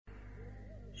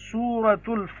سورة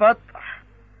الفتح.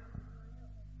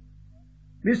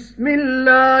 بسم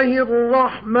الله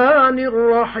الرحمن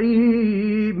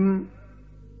الرحيم.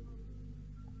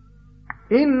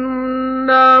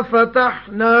 إنا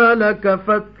فتحنا لك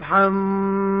فتحا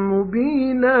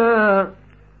مبينا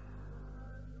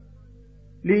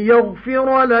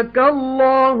ليغفر لك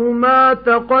الله ما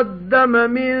تقدم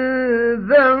من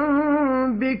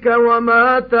ذنبك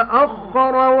وما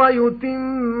تأخر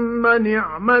ويتم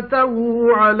نعمته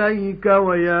عليك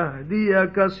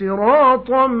ويهديك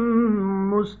صراطا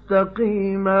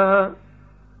مستقيما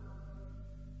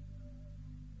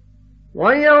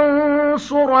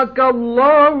وينصرك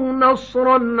الله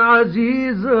نصرا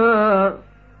عزيزا.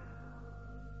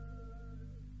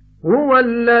 هو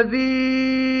الذي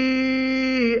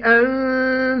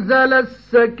أنزل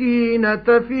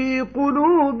السكينة في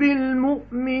قلوب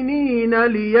المؤمنين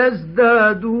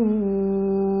ليزدادوا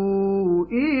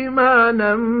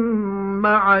إيمانا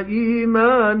مع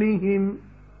إيمانهم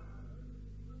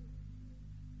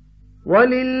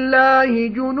ولله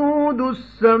جنود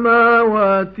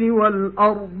السماوات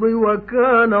والأرض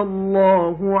وكان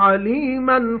الله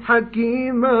عليما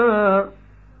حكيما.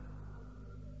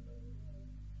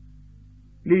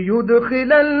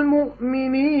 ليدخل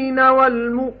المؤمنين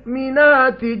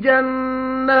والمؤمنات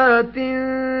جنات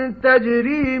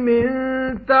تجري من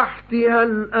تحتها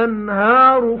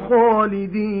الأنهار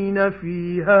خالدين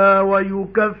فيها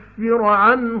ويكفر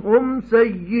عنهم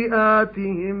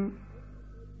سيئاتهم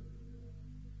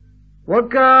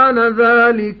وكان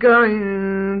ذلك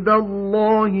عند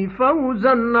الله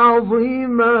فوزا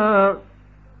عظيما.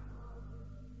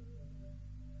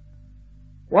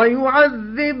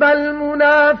 ويعذب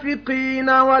المنافقين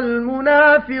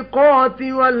والمنافقات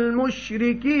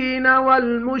والمشركين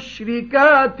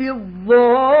والمشركات الظانين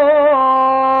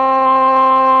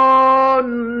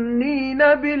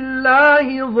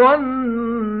بالله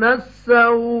ظن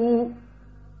السوء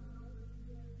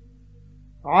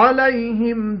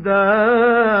عليهم دائرة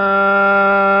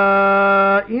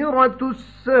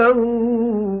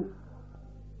السوء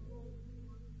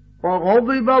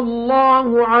وغضب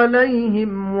الله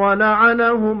عليهم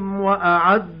ولعنهم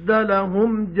وأعد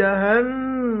لهم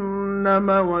جهنم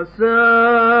وساءت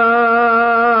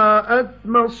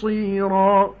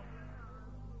مصيرا.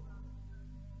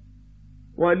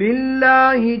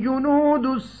 ولله جنود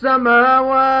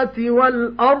السماوات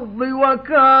والأرض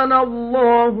وكان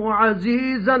الله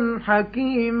عزيزا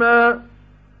حكيما.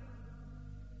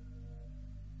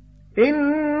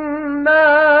 إنا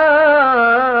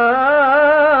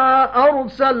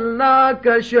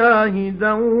أرسلناك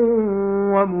شاهدا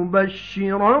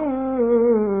ومبشرا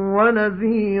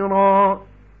ونذيرا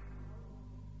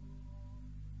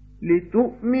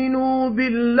لتؤمنوا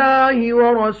بالله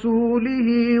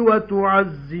ورسوله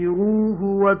وتعزروه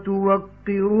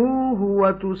وتوقروه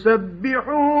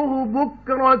وتسبحوه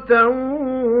بكرة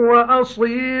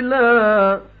وأصيلا.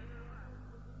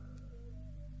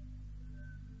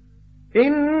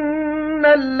 إن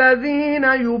الذين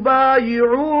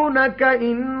يبايعونك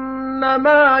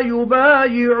إنما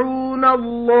يبايعون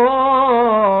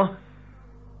الله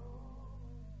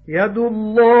يد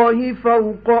الله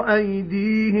فوق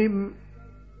أيديهم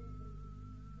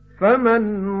فمن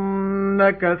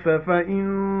نكث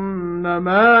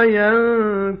فإنما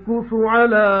ينكث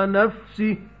على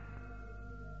نفسه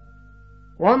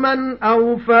ومن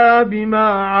أوفى بما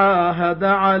عاهد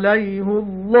عليه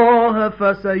الله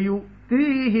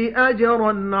فسيؤتيه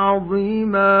أجرا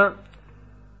عظيما.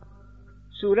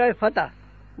 سورہ فتح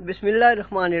بسم اللہ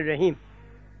الرحمن الرحیم.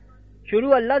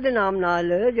 شروع اللہ دے نام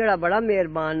نال جڑا بڑا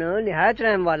مہربان نہایت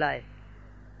رحم والا ہے.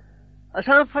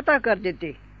 اساں فتح کر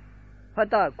دیتے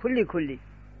فتح کھلی کھلی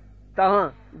تاں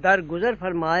در گزر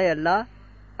فرمائے اللہ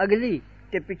اگلی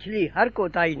تے پچھلی ہر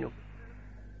کوتاہی نو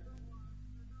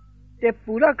تے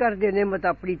پورا کر دے نعمت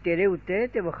اپنی تیرے اتے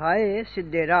تے وکھائے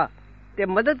سدھے راہ تے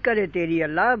مدد کرے تیری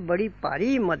اللہ بڑی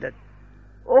بھاری مدد.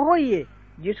 اوہو ہی ہے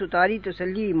جس اتاری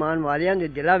تسلی ایمان والیاں دے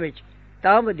دلاں وچ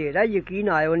تاں ودھیرا یقین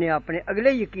آئے نے اپنے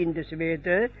اگلے یقین دے سمیت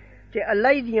تے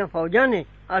اللہ ہی دیاں فوجاں نے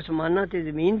آسماناں تے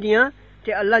زمین دیاں تے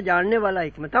اللہ جاننے والا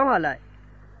حکمتاں والا ہے.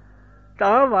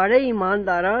 تاں واڑے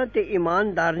ایمانداراں تے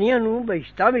ایماندارنیاں نوں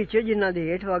بہشتاں وچ جنہاں دے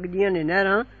ہیٹھ وگدیاں نے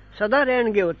نہراں سدا رہن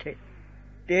گے اوتھے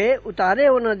تے اتارے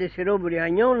انہاں دے سروں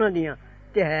بریائیاں انہاں دیاں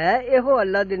تے ہے ایہو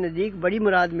اللہ دے نزدیک بڑی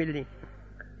مراد ملنی.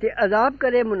 تے عذاب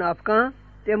کرے منافقاں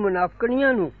تے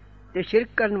منافقنیاں نوں تے شرک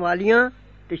کرن والیاں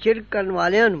تے شرک کرن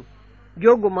والیاں نوں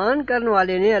جو گمان کرن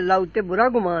والے نے اللہ اُتے برا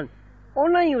گمان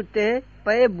انہاں ہی اُتے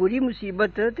پئے بری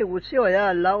مصیبت تے غصے ہویا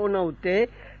اللہ انہاں اُتے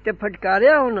تے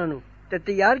پھٹکاریا انہاں نوں تے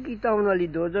تیار کیتا انہاں لئی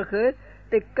دوزخ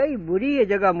تے کئی بری ہے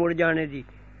جگہ مڑ جانے دی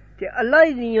ते अल्लाह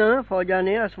दियां फौजां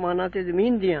ने आसमानां ते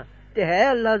ज़मीन दियां ते है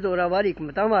अल्लाह ज़ोरावर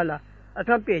हिकमतां वाला।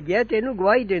 असां भेजिआ तेनू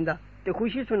गवाही देंदा ते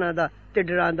खुशी सुनांदा ते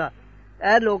डरांदा।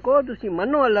 ऐ लोको तुसीं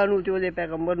मन्नो अल्लाह नू ते ओह्दे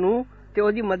पैगंबर नू ते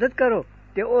ओह्दी मदद करो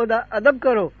ते ओह्दा अदब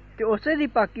करो ते उसे दी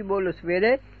पाकी बोलो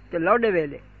सवेरे ते लौडे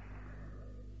वेले।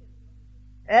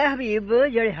 ऐ हबीब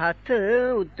जेह्ड़े हत्थ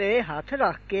उत्ते हत्थ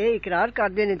रख के इकरार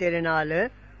करदे ने तेरे नाल,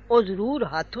 ओह् जरूर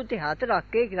हत्थ उत्ते हत्थ रख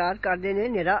के इकरार करदे ने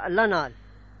मेरा अल्लाह नाल।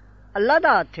 अल्लाह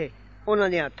दा हत्थ है उन्हां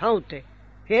दे हत्थां उत्ते।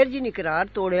 फिर जिन इकरार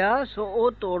तोड़िया सो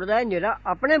ओह् तोड़दा है निरा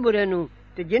अपने बुरे नू,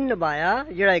 ते जिन निभाया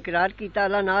जेह्ड़ा इकरार कीता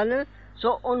अल्लाह नाल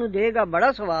सो ओनू देगा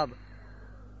बड़ा सवाब।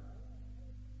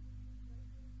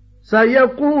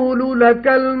 سيقول لك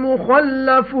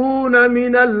المخلفون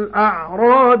من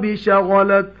الأعراب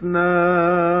شغلتنا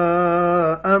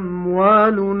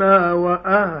أموالنا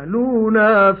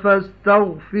وأهلنا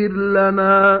فاستغفر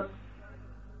لنا.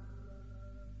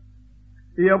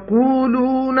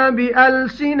 يقولون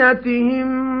بألسنتهم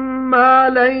ما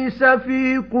ليس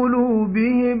في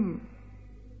قلوبهم.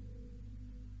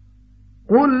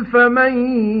 قل فمن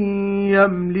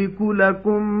يملك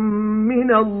لكم من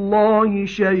الله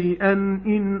شيئا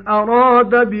إن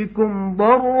أراد بكم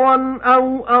ضرا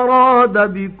أو أراد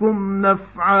بكم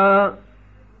نفعا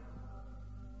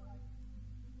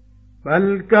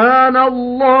بل كان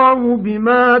الله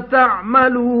بما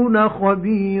تعملون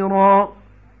خبيرا.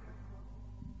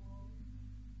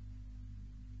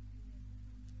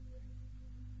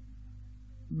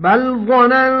 بل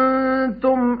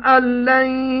ظننتم أن لن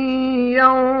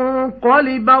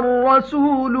ينقلب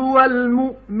الرسول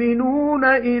والمؤمنون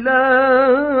إلى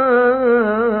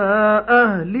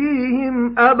أهليهم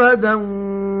أبدا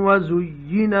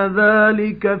وزين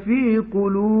ذلك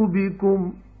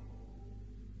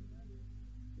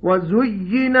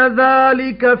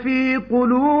في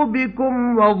قلوبكم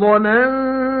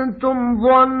وظننتم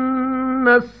ظن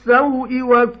السوء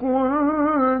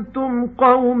وكنتم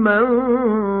قوما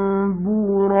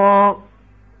بورا.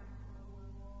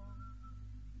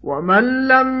 ومن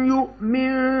لم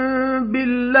يؤمن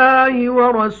بالله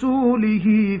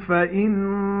ورسوله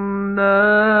فإنا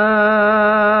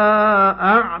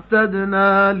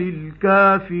أعتدنا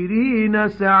للكافرين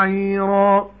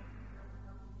سعيرا.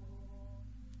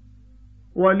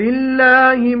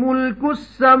 وَلِلَّهِ مُلْكُ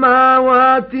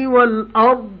السَّمَاوَاتِ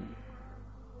وَالْأَرْضِ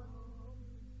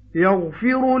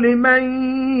يَغْفِرُ لِمَن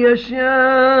يَشَاءُ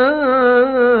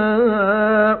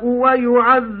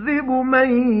وَيُعَذِّبُ مَن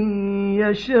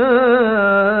يَشَاءُ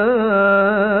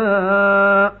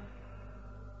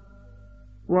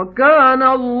وَكَانَ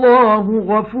اللَّهُ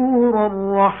غَفُورًا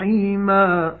رَّحِيمًا.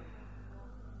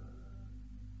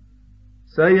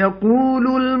 سيقول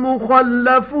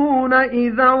المخلفون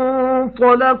إذا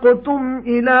انطلقتم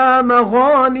إلى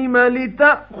مغانم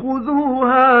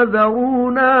لتأخذوها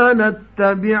ذرونا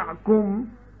نتبعكم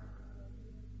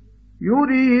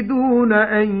يريدون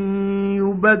أن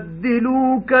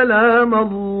يبدلوا كلام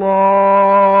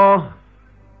الله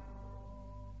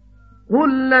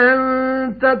قل لن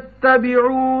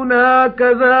تتبعونا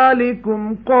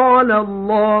كذلكم قال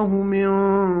الله من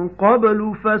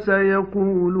قبل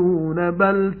فسيقولون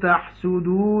بل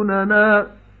تحسدوننا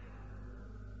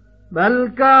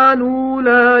بل كانوا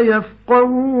لا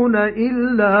يفقهون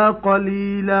إلا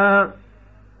قليلا.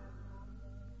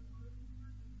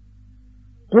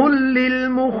 قل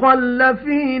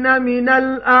للمخلفين من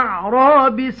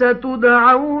الأعراب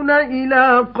ستدعون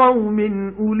إلى قوم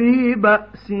أولي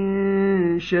بأس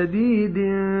شديد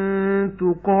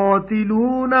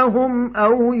تقاتلونهم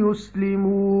أو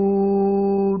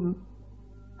يسلمون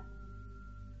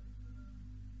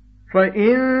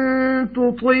فإن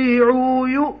تطيعوا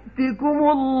يؤتكم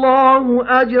الله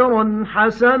أجرا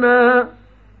حسنا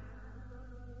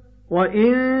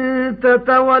وَإِن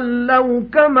تَتَوَلَّوْا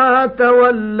كَمَا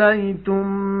تَوَلَّيْتُم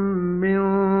مِّن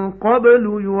قَبْلُ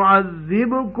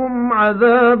يُعَذِّبْكُمْ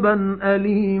عَذَابًا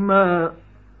أَلِيمًا.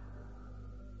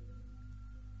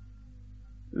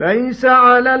 لَيْسَ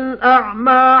عَلَى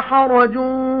الْأَعْمَى حَرَجٌ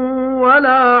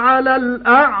وَلَا عَلَى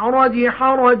الْأَعْرَجِ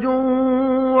حَرَجٌ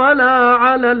وَلَا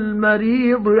عَلَى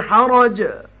الْمَرِيضِ حَرَجٌ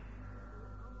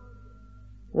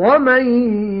وَمَن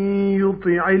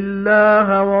يُطِعِ اللَّهَ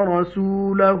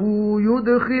وَرَسُولَهُ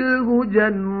يُدْخِلْهُ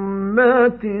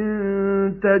جَنَّاتٍ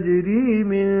تَجْرِي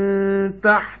مِن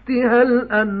تَحْتِهَا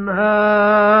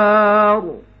الْأَنْهَارُ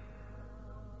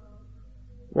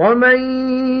وَمَن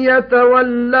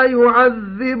يَتَوَلَّ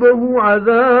يُعَذِّبْهُ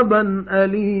عَذَابًا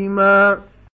أَلِيمًا.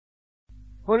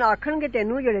 ਹੁਣ ਆਖਣਗੇ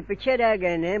ਤੈਨੂੰ ਜਿਹੜੇ ਪਿੱਛੇ ਰਹਿ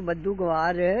ਗਏ ਨੇ ਬੱਦੂ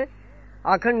ਗਵਾਰ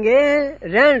ਆਖਣਗੇ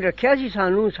ਰਹਿਣ ਰੱਖਿਆ ਸੀ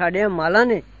ਸਾਨੂੰ ਸਾਡੇ ਮਾਲਾਂ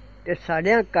ਨੇ ਤੇ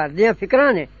ਸਾਡਿਆਂ ਘਰ ਦੀਆਂ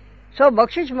ਫਿਕਰਾਂ ਨੇ ਸੋ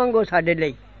ਬਖਸ਼ਿਸ਼ ਮੰਗੋ ਸਾਡੇ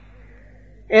ਲਈ।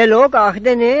 ਇਹ ਲੋਕ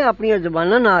ਆਖਦੇ ਨੇ ਆਪਣੀਆਂ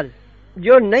ਜ਼ੁਬਾਨਾਂ ਨਾਲ,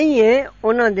 ਜੋ ਨਹੀਂ ਹੈ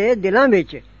ਉਹਨਾਂ ਦੇ ਦਿਲਾਂ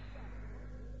ਵਿੱਚ।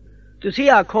 ਤੁਸੀਂ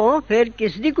ਆਖੋ ਫਿਰ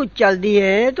ਕਿਸ ਦੀ ਕੁਝ ਚੱਲਦੀ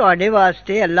ਹੈ ਤੁਹਾਡੇ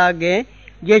ਵਾਸਤੇ ਅੱਲਾ ਅੱਗੇ,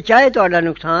 ਜੇ ਚਾਹੇ ਤੁਹਾਡਾ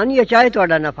ਨੁਕਸਾਨ ਜਾਂ ਚਾਹੇ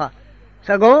ਤੁਹਾਡਾ ਨਫਾ।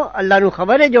 ਸਗੋਂ ਅੱਲਾ ਨੂੰ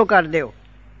ਖਬਰ ਹੈ ਜੋ ਕਰਦੇ ਹੋ।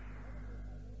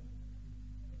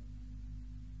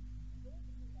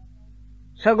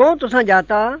 ਸਗੋਂ ਤੁਸਾਂ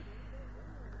ਜਾਤਾ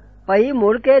ਭਾਈ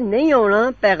ਮੁੜ ਕੇ ਨਹੀਂ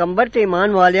ਆਉਣਾ ਪੈਗੰਬਰ ਤੇ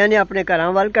ਈਮਾਨ ਵਾਲਿਆਂ ਨੇ ਆਪਣੇ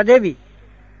ਘਰਾਂ ਵੱਲ ਕਦੇ ਵੀ।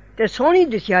 ਤੇ ਸੋਹਣੀ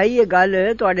ਦਿਸਿਆਈ ਇਹ ਗੱਲ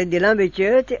ਤੁਹਾਡੇ ਦਿਲਾਂ ਵਿੱਚ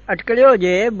ਤੇ ਅਟਕਲਿਓ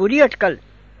ਜੇ ਬੁਰੀ ਅਟਕਲ,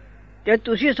 ਤੇ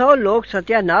ਤੁਸੀਂ ਸੋ ਲੋਕ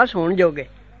ਸਤਿਆਨਾਸ਼ ਹੋਣ ਜੋਗੇ।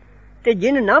 ਤੇ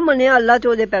ਜਿਨ ਨਾ ਮੰਨਿਆ ਅੱਲਾ ਤੇ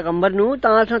ਉਹਦੇ ਪੈਗੰਬਰ ਨੂੰ,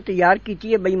 ਤਾਂ ਅਸਾਂ ਤਿਆਰ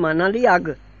ਕੀਤੀ ਹੈ ਬੇਈਮਾਨਾਂ ਲਈ ਅੱਗ।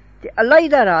 ਤੇ ਅੱਲਾ ਹੀ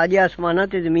ਦਾ ਰਾਜ ਹੈ ਅਸਮਾਨਾਂ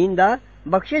ਤੇ ਜ਼ਮੀਨ ਦਾ,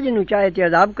 ਬਖਸ਼ੇ ਜਿਹਨੂੰ ਚਾਹੇ ਤੇ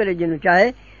ਅਜ਼ਾਬ ਕਰੇ ਜਿਹਨੂੰ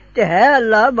ਚਾਹੇ, ਤੇ ਹੈ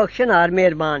ਅੱਲਾ ਬਖਸ਼ਣਹਾਰ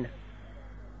ਮਿਹਰਬਾਨ।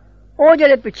 ਉਹ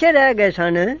ਜਿਹੜੇ ਪਿੱਛੇ ਰਹਿ ਗਏ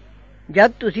ਸਨ,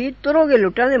 ਜਦ ਤੁਸੀਂ ਤੁਰੋਗੇ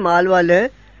ਲੁੱਟਾਂ ਦੇ ਮਾਲ ਵੱਲ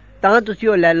ਤਾਂ ਤੁਸੀਂ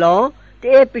ਉਹ ਲੈ ਲਓ, ਤੇ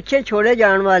ਇਹ ਪਿੱਛੇ ਛੋੜੇ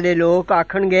ਜਾਣ ਵਾਲੇ ਲੋਕ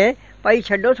ਆਖਣਗੇ ਭਾਈ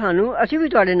ਛੱਡੋ ਸਾਨੂੰ, ਅਸੀਂ ਵੀ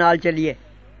ਤੁਹਾਡੇ ਨਾਲ ਚੱਲੀਏ।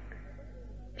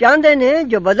 ਚਾਹੁੰਦੇ ਨੇ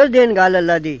ਜੋ ਬਦਲ ਦੇਣ ਗੱਲ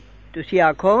ਅੱਲਾ ਦੀ। ਤੁਸੀਂ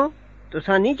ਆਖੋ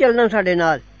ਤੁਸਾਂ ਨਹੀਂ ਚੱਲਣਾ ਸਾਡੇ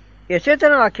ਨਾਲ। ਇਸੇ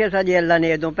ਤਰ੍ਹਾਂ ਆਖਿਆ ਸਾਜੇ ਅੱਲਾ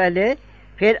ਨੇ ਉਦੋਂ ਪਹਿਲੇ।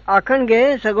 ਫਿਰ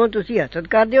ਆਖਣਗੇ ਸਗੋਂ ਤੁਸੀਂ ਹਸਦ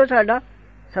ਕਰਦੇ ਹੋ ਸਾਡਾ।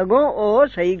 ਸਗੋਂ ਉਹ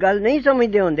ਸਹੀ ਗੱਲ ਨਹੀਂ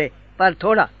ਸਮਝਦੇ ਹੁੰਦੇ, ਪਰ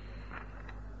ਥੋੜਾ।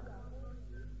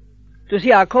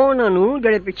 ਤੁਸੀਂ ਆਖੋ ਉਹਨਾਂ ਨੂੰ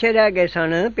ਜਿਹੜੇ ਪਿੱਛੇ ਰਹਿ ਗਏ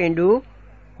ਸਨ ਪੇਂਡੂ,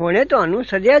 ਹੁਣੇ ਤੁਹਾਨੂੰ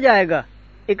ਸੱਦਿਆ ਜਾਏਗਾ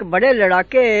ਇੱਕ ਬੜੇ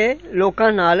ਲੜਾਕੇ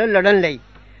ਲੋਕਾਂ ਨਾਲ ਲੜਨ ਲਈ।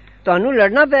 ਤੁਹਾਨੂੰ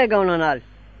ਲੜਨਾ ਪਏਗਾ ਉਹਨਾਂ ਨਾਲ,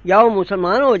 ਜਾਂ ਉਹ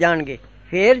ਮੁਸਲਮਾਨ ਹੋ ਜਾਣਗੇ।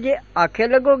 ਫਿਰ ਜੇ ਆਖੇ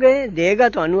ਲੱਗੋਗੇ ਦੇਗਾ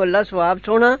ਤੁਹਾਨੂੰ ਅੱਲਾ ਸਵਾਬ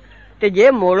ਸੋਹਣਾ, ਤੇ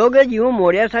ਜੇ ਮੋੜੋਗੇ ਜਿਉਂ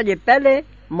ਮੋੜਿਆ ਸਾਜੇ ਪਹਿਲੇ,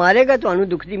 ਮਾਰੇਗਾ ਤੁਹਾਨੂੰ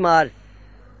ਦੁੱਖ ਦੀ ਮਾਰ।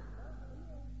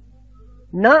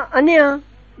 ਨਾ ਅੰਨਿਆਂ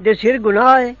ਦੇ ਸਿਰ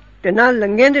ਗੁਨਾਹ ਹੈ, ਤੇ ਨਾ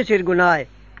ਲੰਗਿਆਂ ਦੇ ਸਿਰ ਗੁਨਾਹ ਹੈ,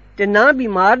 ਤੇ ਨਾ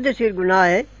ਬਿਮਾਰ ਦੇ ਸਿਰ ਗੁਨਾਹ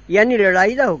ਹੈ। ਯਾਨੀ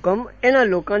ਲੜਾਈ ਦਾ ਹੁਕਮ ਇਹਨਾਂ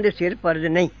ਲੋਕਾਂ ਦੇ ਸਿਰ ਫਰਜ਼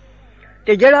ਨਹੀਂ।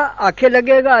 ਤੇ ਜਿਹੜਾ ਆਖੇ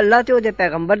ਲੱਗੇਗਾ ਅੱਲਾ ਤੇ ਉਹਦੇ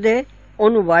ਪੈਗੰਬਰ ਦੇ,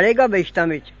 ਉਹਨੂੰ ਵਾੜੇਗਾ ਬਹਿਸ਼ਤਾਂ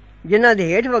ਵਿੱਚ ਜਿਨ੍ਹਾਂ ਦੇ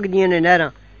ਹੇਠ ਵਗਦੀਆਂ ਨੇ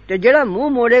ਨਹਿਰਾਂ, ਤੇ ਜਿਹੜਾ ਮੂੰਹ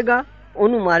ਮੋੜੇਗਾ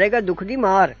ਉਹਨੂੰ ਮਾਰੇਗਾ ਦੁੱਖ ਦੀ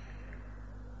ਮਾਰ।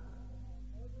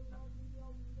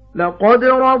 لقد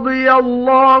رضي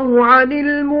الله عن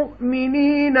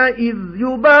المؤمنين إذ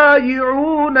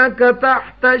يبايعونك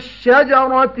تحت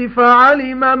الشجرة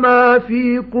فعلم ما في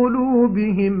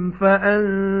قلوبهم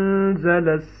فأنزل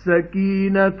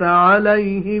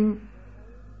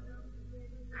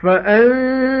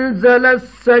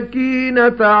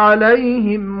السكينة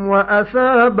عليهم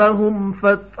وأثابهم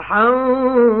فتحا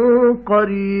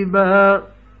قريبا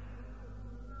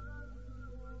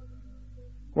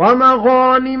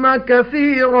ومغانم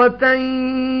كثيرة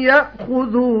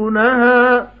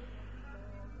يأخذونها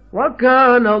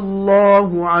وكان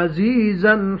الله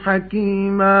عزيزا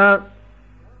حكيما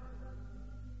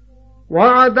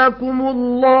وعدكم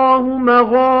الله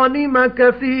مغانم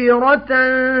كثيرة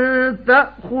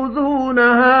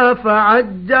تأخذونها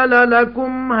فعجل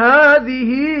لكم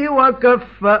هذه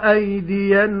وكف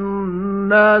أيدي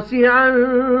الناس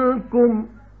عنكم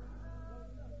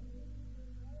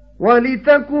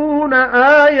وَلِتَكُونَ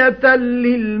آيَةً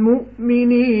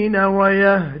لِلْمُؤْمِنِينَ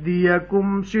وَيَهْدِيَكُمْ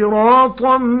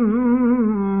صِرَاطًا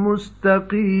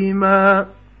مُسْتَقِيمًا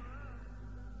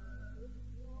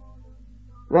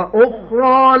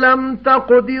وَأُخْرَى لَمْ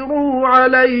تَقْدِرُوا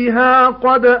عَلَيْهَا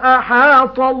قَدْ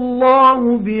أَحَاطَ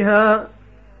اللَّهُ بِهَا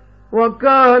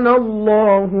وَكَانَ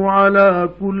اللَّهُ عَلَى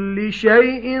كُلِّ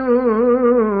شَيْءٍ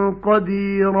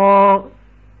قَدِيرًا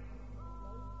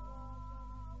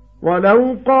وَلَوْ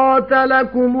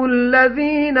قَاتَلَكُمُ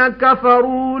الَّذِينَ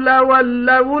كَفَرُوا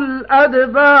لَوَلَّوُا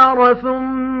الْأَدْبَارَ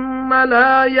ثُمَّ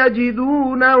لَا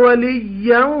يَجِدُونَ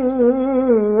وَلِيًّا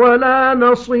وَلَا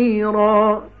نَصِيرًا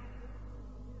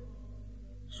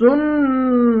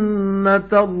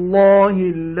سُنَّةَ اللَّهِ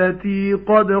الَّتِي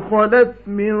قَدْ خَلَتْ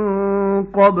مِنْ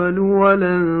قَبْلُ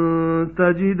وَلَنْ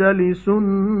تَجِدَ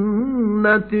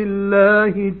لِسُنَّةِ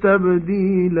اللَّهِ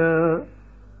تَبْدِيلًا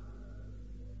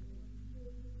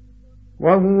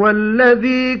وَهُوَ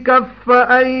الَّذِي كَفَّ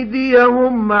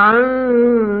أَيْدِيَهُمْ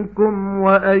عَنكُمْ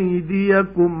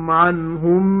وَأَيْدِيَكُمْ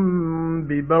عَنْهُمْ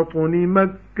بِبَطْنِ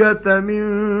مَكَّةَ مِنْ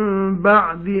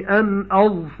بَعْدِ أَنْ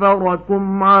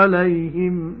أَظْفَرَكُمْ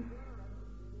عَلَيْهِمْ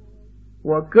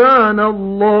وَكَانَ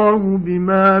اللَّهُ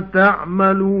بِمَا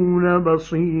تَعْمَلُونَ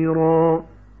بَصِيرًا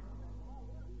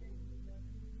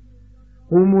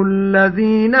هُمُ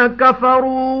الَّذِينَ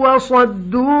كَفَرُوا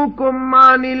وَصَدُّوكُمْ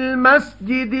عَنِ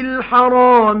الْمَسْجِدِ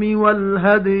الْحَرَامِ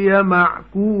وَالْهَدْيَ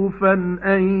مَعْكُوفًا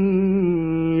أَن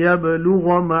يَبْلُغَ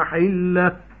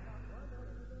مَحِلَّهُ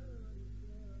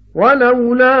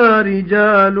وَلَوْلَا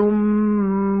رِجَالٌ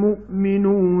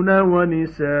مُؤْمِنُونَ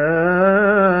وَنِسَاءٌ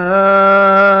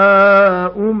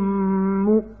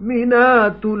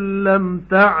مُؤْمِنَاتٌ لَمْ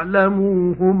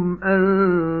تَعْلَمُوهُمْ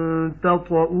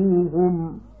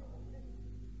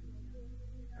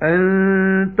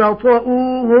أن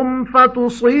تطؤوهم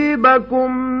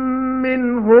فتصيبكم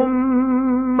منهم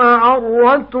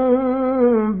معرة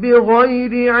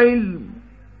بغير علم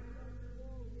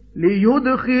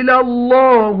ليدخل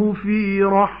الله في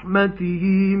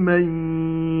رحمته من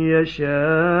يشاء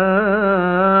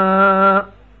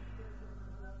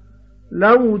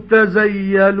لو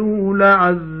تزيلوا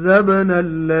لعذبنا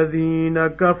الذين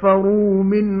كفروا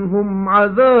منهم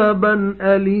عذابا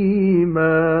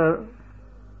أليما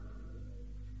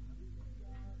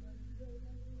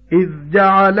إذ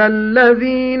جعل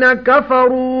الذين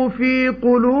كفروا في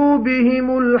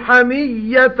قلوبهم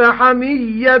الحمية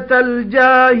حمية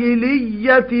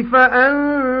الجاهلية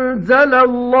فأنزل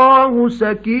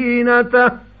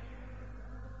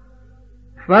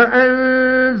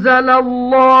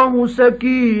الله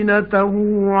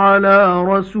سكينته على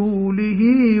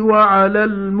رسوله وعلى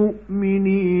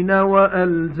المؤمنين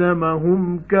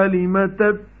وألزمهم كلمة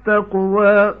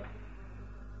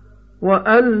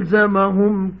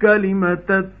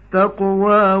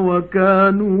التقوى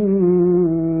وكانوا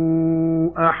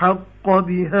أحق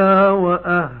بها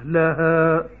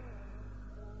وأهلها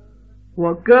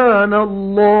وكان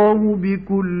الله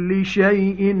بكل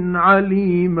شيء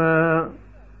عليما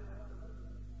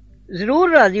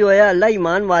ਜ਼ਰੂਰ ਰਾਜ਼ੀ ਹੋਇਆ ਅੱਲਾ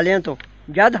ਈਮਾਨ ਵਾਲਿਆਂ ਤੋਂ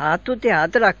ਜਦ ਹੱਥ ਉੱਤੇ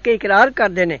ਹੱਥ ਰੱਖ ਕੇ ਇਕਰਾਰ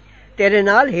ਕਰਦੇ ਨੇ ਤੇਰੇ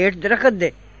ਨਾਲ ਹੇਠ ਦਰਖਤ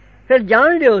ਦੇ ਫਿਰ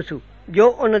ਜਾਣ ਲਿਓ ਸੂ ਜੋ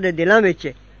ਉਹਨਾਂ ਦੇ ਦਿਲਾਂ ਵਿੱਚ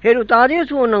ਹੈ ਫਿਰ ਉਤਾਰਿਓ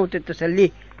ਸੂ ਉਹਨਾਂ ਉੱਤੇ ਤਸੱਲੀ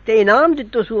ਤੇ ਇਨਾਮ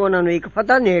ਦਿੱਤੋ ਸੂ ਉਹਨਾਂ ਨੂੰ ਇੱਕ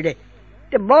ਫਤਹ ਨੇੜੇ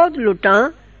ਤੇ ਬਹੁਤ ਲੁੱਟਾਂ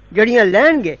ਜਿਹੜੀਆਂ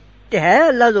ਲੈਣਗੇ ਤੇ ਹੈ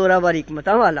ਅੱਲਾ ਜ਼ੋਰਾਵਰ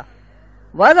ਹਕਮਤਾਂ ਵਾਲਾ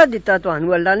ਵਾਅਦਾ ਦਿੱਤਾ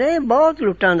ਤੁਹਾਨੂੰ ਅੱਲਾ ਨੇ ਬਹੁਤ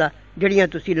ਲੁੱਟਾਂ ਦਾ ਜਿਹੜੀਆਂ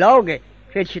ਤੁਸੀਂ ਲਾਓਗੇ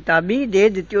ਫਿਰ ਸ਼ਿਤਾਬੀ ਦੇ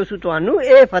ਦਿੱਤਿਓ ਸੂ ਤੁਹਾਨੂੰ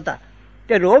ਇਹ ਫਤਹ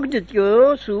ਤੇ ਰੋਕ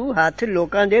ਦਿੱਤਿਓ ਸੂ ਹੱਥ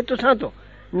ਲੋਕਾਂ ਦੇ ਤੁਸਾਂ ਤੋਂ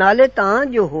ਨਾਲੇ ਤਾਂ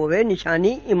ਜੋ ਹੋਵੇ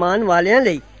ਨਿਸ਼ਾਨੀ ਈਮਾਨ ਵਾਲਿਆਂ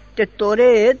ਲਈ ਤੇ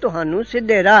ਤੋਰੇ ਤੁਹਾਨੂੰ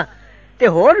ਸਿੱਧੇ ਰਾਹ ਤੇ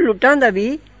ਹੋਰ ਲੁੱਟਾਂ ਦਾ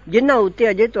ਵੀ ਜਿਨ੍ਹਾਂ ਉੱਤੇ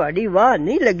ਅਜੇ ਤੁਹਾਡੀ ਵਾਹ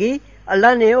ਨਹੀਂ ਲੱਗੀ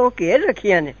ਅੱਲਾ ਨੇ ਉਹ ਘੇਰ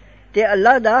ਰੱਖੀਆਂ ਨੇ ਤੇ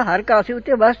ਅੱਲਾ ਦਾ ਹਰ ਕਾਸੇ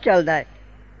ਉੱਤੇ ਵਸ ਚੱਲਦਾ ਹੈ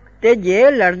ਤੇ ਜੇ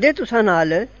ਲੜਦੇ ਤੁਸਾਂ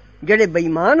ਨਾਲ ਜਿਹੜੇ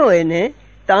ਬੇਈਮਾਨ ਹੋਏ ਨੇ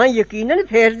ਤਾਂ ਯਕੀਨਨ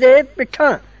ਫੇਰਦੇ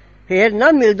ਪਿੱਠਾਂ ਫੇਰ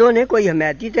ਨਾ ਮਿਲਦੋ ਨੇ ਕੋਈ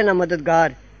ਹਮਾਇਤੀ ਤੇ ਨਾ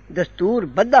ਮਦਦਗਾਰ ਦਸਤੂਰ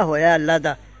ਬੱਧਾ ਹੋਇਆ ਅੱਲਾ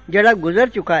ਦਾ ਜਿਹੜਾ ਗੁਜ਼ਰ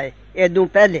ਚੁੱਕਾ ਹੈ ਇਦੋਂ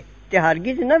ਪਹਿਲੇ ਤੇ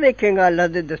ਹਰਗਿਜ਼ ਨਾ ਵੇਖੇਗਾ ਅੱਲਾ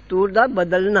ਦੇ ਦਸਤੂਰ ਦਾ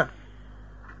ਬਦਲਣਾ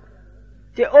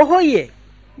ਤੇ ਉਹੋ ਹੀ ਹੈ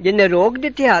ਜਿਹਨੇ ਰੋਕ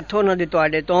ਦਿੱਤੇ ਹੱਥ ਉਹਨਾਂ ਦੇ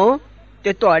ਤੁਹਾਡੇ ਤੋਂ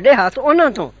ਤੇ ਤੁਹਾਡੇ ਹੱਥ ਉਹਨਾਂ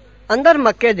ਤੋਂ ਅੰਦਰ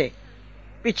ਮੱਕੇ ਦੇ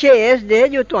ਪਿੱਛੇ ਇਸ ਦੇ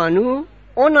ਜੋ ਤੁਹਾਨੂੰ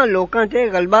ਉਹਨਾਂ ਲੋਕਾਂ ਤੇ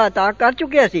ਗਲਬਾ ਅਤਾ ਕਰ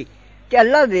ਚੁੱਕਿਆ ਸੀ ਤੇ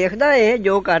ਅੱਲਾ ਵੇਖਦਾ ਹੈ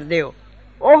ਜੋ ਕਰਦੇ ਹੋ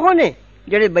ਉਹੋ ਨੇ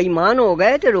ਜਿਹੜੇ ਬੇਈਮਾਨ ਹੋ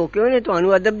ਗਏ ਤੇ ਰੋਕਿਓ ਨੇ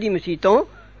ਤੁਹਾਨੂੰ ਅਦਬ ਦੀ ਮਸੀਤੋਂ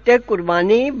ਤੇ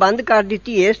ਕੁਰਬਾਨੀ ਬੰਦ ਕਰ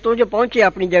ਦਿੱਤੀ ਇਸ ਤੋਂ ਜੋ ਪਹੁੰਚੇ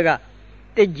ਆਪਣੀ ਜਗ੍ਹਾ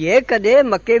ਤੇ ਜੇ ਕਦੇ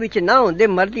ਮੱਕੇ ਵਿੱਚ ਨਾ ਹੁੰਦੇ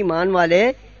ਮਰਦ ਈਮਾਨ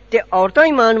ਵਾਲੇ ਤੇ ਔਰਤਾਂ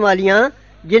ਈਮਾਨ ਵਾਲੀਆਂ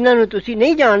ਜਿਨ੍ਹਾਂ ਨੂੰ ਤੁਸੀਂ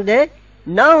ਨਹੀਂ ਜਾਣਦੇ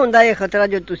ਨਾ ਹੁੰਦਾ ਇਹ ਖਤਰਾ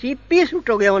ਜੋ ਤੁਸੀਂ ਪੀ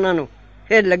ਸੁੱਟੋਗੇ ਉਹਨਾਂ ਨੂੰ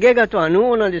ਫਿਰ ਲੱਗੇਗਾ ਤੁਹਾਨੂੰ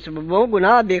ਉਹਨਾਂ ਦੇ ਸਬਬੋਂ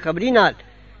ਗੁਨਾਹ ਬੇਖਬਰੀ ਨਾਲ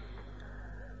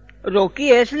ਰੋਕੀ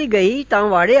ਇਸ ਲਈ ਗਈ ਤਾਂ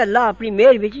ਵਾੜੇ ਅੱਲਾ ਆਪਣੀ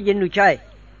ਮਿਹਰ ਵਿੱਚ ਜਿਹਨੂੰ ਚਾਹੇ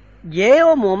ਜੇ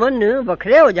ਉਹ ਮੋਮਨ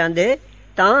ਵੱਖਰੇ ਹੋ ਜਾਂਦੇ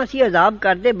ਤਾਂ ਅਸੀਂ ਅਜ਼ਾਬ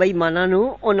ਕਰਦੇ ਬੇਈਮਾਨਾਂ ਨੂੰ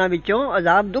ਉਹਨਾਂ ਵਿੱਚੋਂ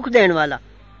ਅਜ਼ਾਬ ਦੁੱਖ ਦੇਣ ਵਾਲਾ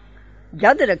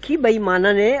ਜਦ ਰੱਖੀ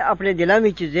ਬੇਈਮਾਨਾਂ ਨੇ ਆਪਣੇ ਦਿਲਾਂ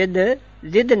ਵਿੱਚ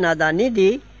ਜ਼ਿੱਦ ਨਾਦਾਨੀ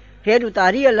ਦੀ ਫਿਰ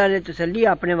ਉਤਾਰੀ ਅੱਲਾ ਨੇ ਤਸੱਲੀ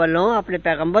ਆਪਣੇ ਵੱਲੋਂ ਆਪਣੇ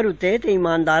ਪੈਗੰਬਰ ਉੱਤੇ ਤੇ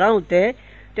ਈਮਾਨਦਾਰਾਂ ਉੱਤੇ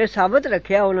ਤੇ ਸਾਬਤ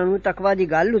ਰੱਖਿਆ ਉਹਨਾਂ ਨੂੰ ਤਕਵਾ ਦੀ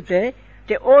ਗੱਲ ਉੱਤੇ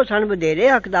ਤੇ ਉਹ ਸਨ ਵਧੇਰੇ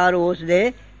ਹੱਕਦਾਰ ਉਸ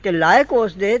ਦੇ ਤੇ ਲਾਇਕ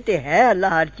ਉਸ ਦੇ ਤੇ ਹੈ ਅੱਲਾ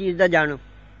ਹਰ ਚੀਜ਼ ਦਾ ਜਾਣੂ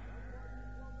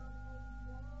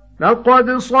لقد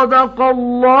صدق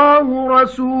الله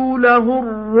رسوله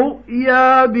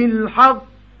الرؤيا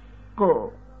بالحق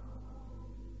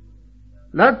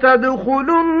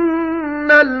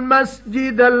لتدخلن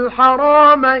المسجد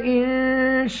الحرام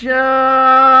إن شاء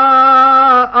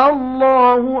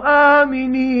الله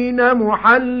آمنين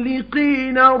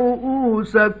محلقين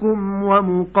رؤوسكم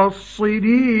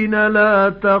ومقصرين لا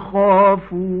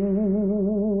تخافون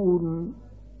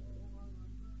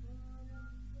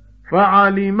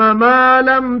فعلم ما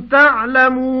لم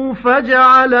تعلموا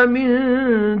فجعل من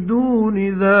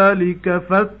دون ذلك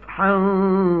فتحا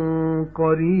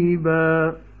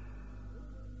قريبا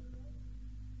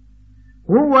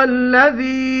هو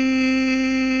الذي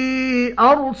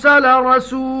أرسل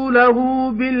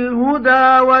رسوله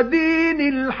بالهدى ودين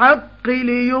الحق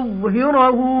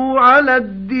ليظهره على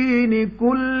الدين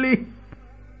كله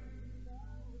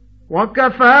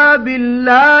وكفى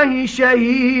بالله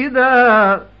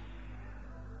شهيدا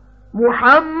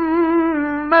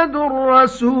محمد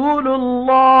رسول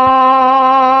الله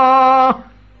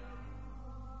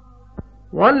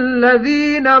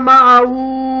والذين معه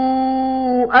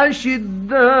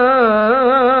أشداء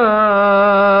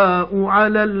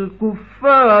على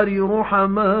الكفار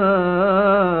رحماء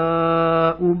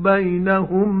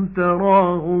بينهم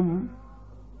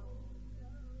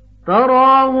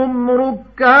تراهم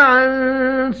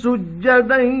ركعا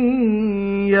سجدا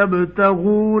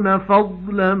يبتغون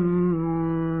فضلا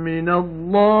من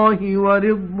الله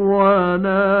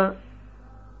ورضوانا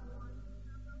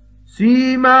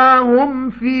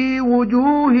سيماهم في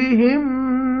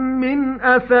وجوههم من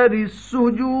أثر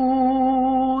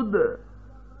السجود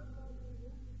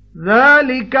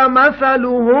ذلك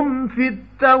مثلهم في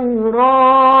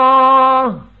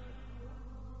التوراة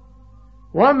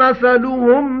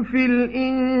ومثلهم في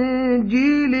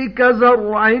الإنجيل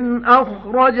كزرع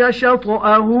أخرج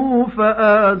شطأه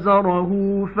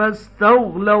فآزره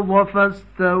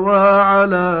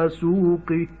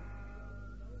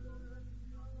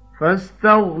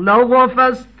فاستغلظ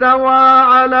فاستوى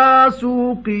على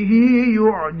سوقه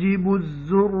يعجب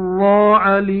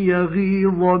الزراع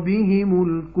ليغيظ بهم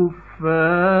الكفار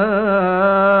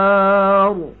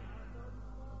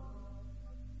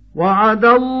وعد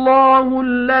الله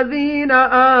الذين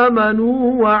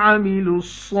آمنوا وعملوا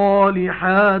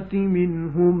الصالحات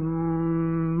منهم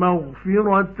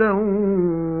مغفرة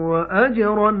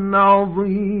وأجرا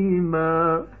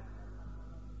عظيما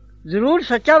ਜ਼ਰੂਰ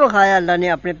ਸੱਚਾ ਵਿਖਾਇਆ ਅੱਲਾ ਨੇ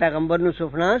ਆਪਣੇ ਪੈਗੰਬਰ ਨੂੰ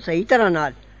ਸੁਪਨਾ ਸਹੀ ਤਰ੍ਹਾਂ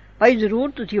ਨਾਲ ਭਾਈ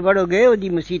ਜ਼ਰੂਰ ਤੁਸੀਂ ਵੜੋਗੇ ਉਹਦੀ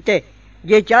ਮਸੀਤੇ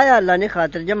ਜੇ ਚਾਹਿਆ ਅੱਲਾ ਨੇ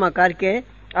ਖਾਤਰ ਜਮਾ ਕਰਕੇ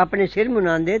ਆਪਣੇ ਸਿਰ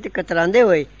ਮੁਨਾਂਦੇ ਤੇ ਕਤਰਾਂਦੇ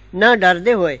ਹੋਏ ਨਾ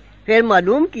ਡਰਦੇ ਹੋਏ ਫਿਰ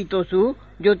ਮਾਲੂਮ ਕੀਤੋ ਸੂ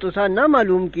ਜੋ ਤੁਸਾਂ ਨਾ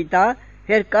ਮਾਲੂਮ ਕੀਤਾ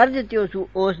ਫਿਰ ਕਰ ਦਿੱਤਿਓ ਸੂ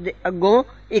ਉਸ ਦੇ ਅੱਗੋਂ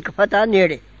ਇੱਕ ਫਤਹ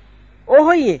ਨੇੜੇ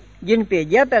ਉਹੋ ਹੀ ਜਿਨ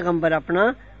ਭੇਜਿਆ ਪੈਗੰਬਰ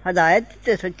ਆਪਣਾ ਹਦਾਇਤ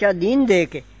ਤੇ ਸੱਚਾ ਦੀਨ ਦੇ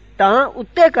ਕੇ ਤਾਂ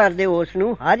ਉੱਤੇ ਕਰਦੇ ਉਸ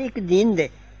ਨੂੰ ਹਰ ਇੱਕ ਦੀਨ ਦੇ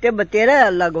ਤੇ ਬਤੇਰਾ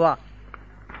ਅੱਲਾ ਗਵਾਹ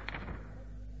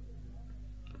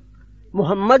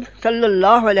ਮੁਹੰਮਦ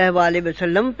ਸੱਲੱਲਾਹੁ ਅਲੈਹਿ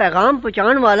ਵਸੱਲਮ ਪੈਗਾਮ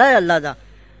ਪਹੁੰਚਾਉਣ ਵਾਲਾ ਹੈ ਅੱਲਾ ਦਾ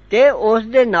ਤੇ ਉਸ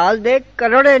ਦੇ ਨਾਲ ਦੇ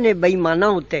ਕਰੜੇ ਨੇ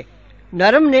ਬੇਈਮਾਨਾਂ ਉੱਤੇ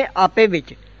ਨਰਮ ਨੇ ਆਪੇ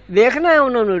ਵਿੱਚ ਵੇਖਣਾ ਹੈ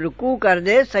ਉਹਨਾਂ ਨੂੰ ਰੁਕੂ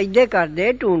ਕਰਦੇ ਸਜਦੇ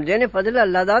ਕਰਦੇ ਢੂੰਡਦੇ ਨੇ ਫਜ਼ਲ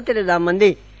ਅੱਲਾ ਦਾ ਤੇ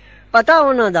ਰਜ਼ਾਮੰਦੀ ਪਤਾ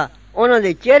ਉਹਨਾਂ ਦਾ ਉਹਨਾਂ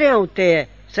ਦੇ ਚਿਹਰਿਆਂ ਉੱਤੇ ਹੈ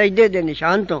ਸਜਦੇ ਦੇ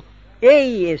ਨਿਸ਼ਾਨ ਤੋਂ ਇਹ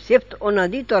ਹੀ ਹੈ ਸਿਫਤ ਉਹਨਾਂ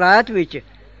ਦੀ ਤੌਰਾਤ ਵਿੱਚ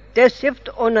ਤੇ ਸਿਫਤ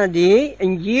ਉਹਨਾਂ ਦੀ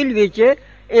ਇੰਜੀਲ ਵਿੱਚ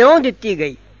ਇਉਂ ਦਿੱਤੀ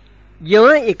ਗਈ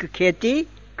ਜਿਵੇਂ ਇੱਕ ਖੇਤੀ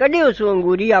ਕੱਢੇ ਉਸ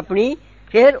ਅੰਗੂਰੀ ਆਪਣੀ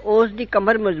ਫਿਰ ਉਸ ਦੀ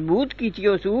ਕਮਰ ਮਜ਼ਬੂਤ ਕੀਤੀ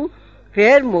ਉਸੂ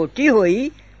ਫਿਰ ਮੋਟੀ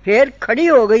ਹੋਈ ਫਿਰ ਖੜੀ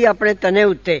ਹੋ ਗਈ ਆਪਣੇ ਤਨੇ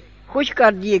ਉੱਤੇ ਖੁਸ਼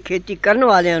ਕਰਦੀ ਏ ਖੇਤੀ ਕਰਨ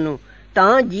ਵਾਲਿਆਂ ਨੂੰ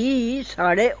ਤਾਂ ਜੀ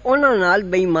ਸਾਡੇ ਉਹਨਾਂ ਨਾਲ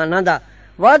ਬੇਈਮਾਨਾਂ ਦਾ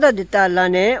ਵਾਅਦਾ ਦਿੱਤਾ ਅੱਲਾ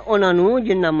ਨੇ ਉਹਨਾਂ ਨੂੰ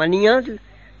ਜਿਨ੍ਹਾਂ ਮੰਨੀਆਂ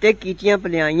ਤੇ ਕੀਤੀਆਂ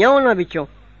ਭਲਾਈਆਂ ਉਹਨਾਂ ਵਿੱਚੋਂ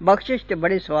ਬਖਸ਼ਿਸ਼ ਤੇ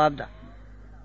ਬੜੇ ਸਵਾਬ ਦਾ